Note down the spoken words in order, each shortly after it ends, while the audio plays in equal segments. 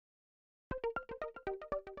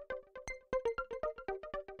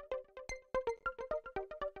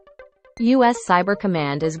U.S. Cyber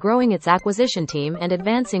Command is growing its acquisition team and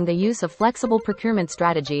advancing the use of flexible procurement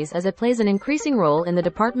strategies as it plays an increasing role in the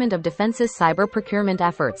Department of Defense's cyber procurement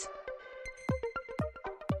efforts.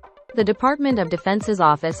 The Department of Defense's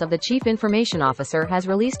Office of the Chief Information Officer has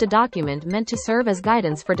released a document meant to serve as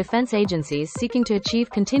guidance for defense agencies seeking to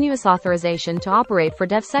achieve continuous authorization to operate for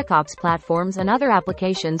DevSecOps platforms and other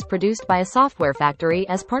applications produced by a software factory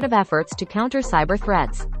as part of efforts to counter cyber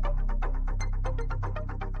threats.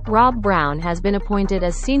 Rob Brown has been appointed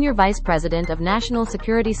as Senior Vice President of National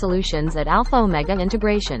Security Solutions at Alpha Omega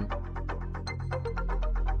Integration.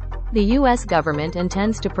 The U.S. government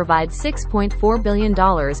intends to provide $6.4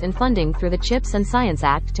 billion in funding through the CHIPS and Science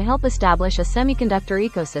Act to help establish a semiconductor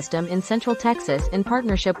ecosystem in Central Texas in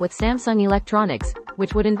partnership with Samsung Electronics,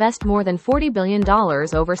 which would invest more than $40 billion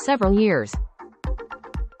over several years.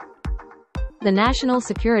 The National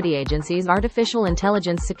Security Agency's Artificial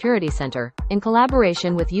Intelligence Security Center, in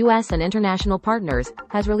collaboration with U.S. and international partners,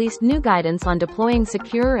 has released new guidance on deploying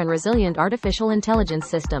secure and resilient artificial intelligence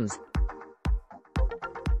systems.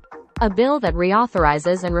 A bill that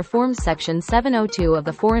reauthorizes and reforms Section 702 of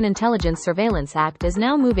the Foreign Intelligence Surveillance Act is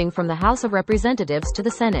now moving from the House of Representatives to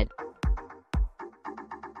the Senate.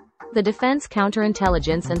 The Defense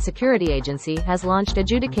Counterintelligence and Security Agency has launched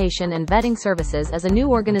Adjudication and Vetting Services as a new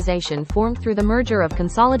organization formed through the merger of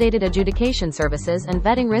Consolidated Adjudication Services and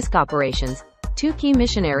Vetting Risk Operations, two key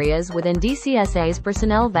mission areas within DCSA's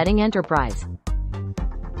personnel vetting enterprise.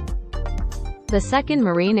 The 2nd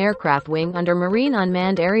Marine Aircraft Wing under Marine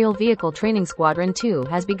Unmanned Aerial Vehicle Training Squadron 2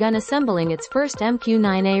 has begun assembling its first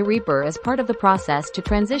MQ-9A Reaper as part of the process to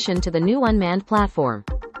transition to the new unmanned platform.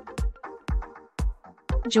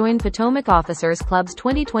 Join Potomac Officers Club's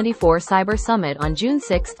 2024 Cyber Summit on June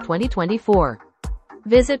 6, 2024.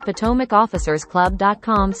 Visit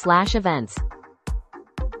potomacofficersclub.com/events.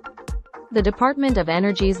 The Department of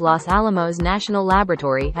Energy's Los Alamos National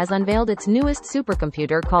Laboratory has unveiled its newest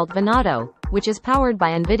supercomputer called Venado, which is powered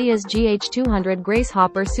by NVIDIA's GH200 Grace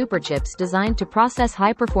Hopper superchips designed to process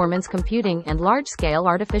high-performance computing and large-scale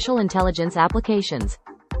artificial intelligence applications.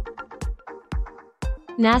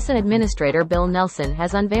 NASA Administrator Bill Nelson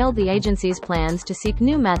has unveiled the agency's plans to seek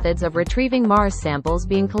new methods of retrieving Mars samples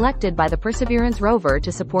being collected by the Perseverance rover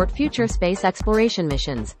to support future space exploration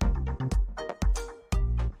missions.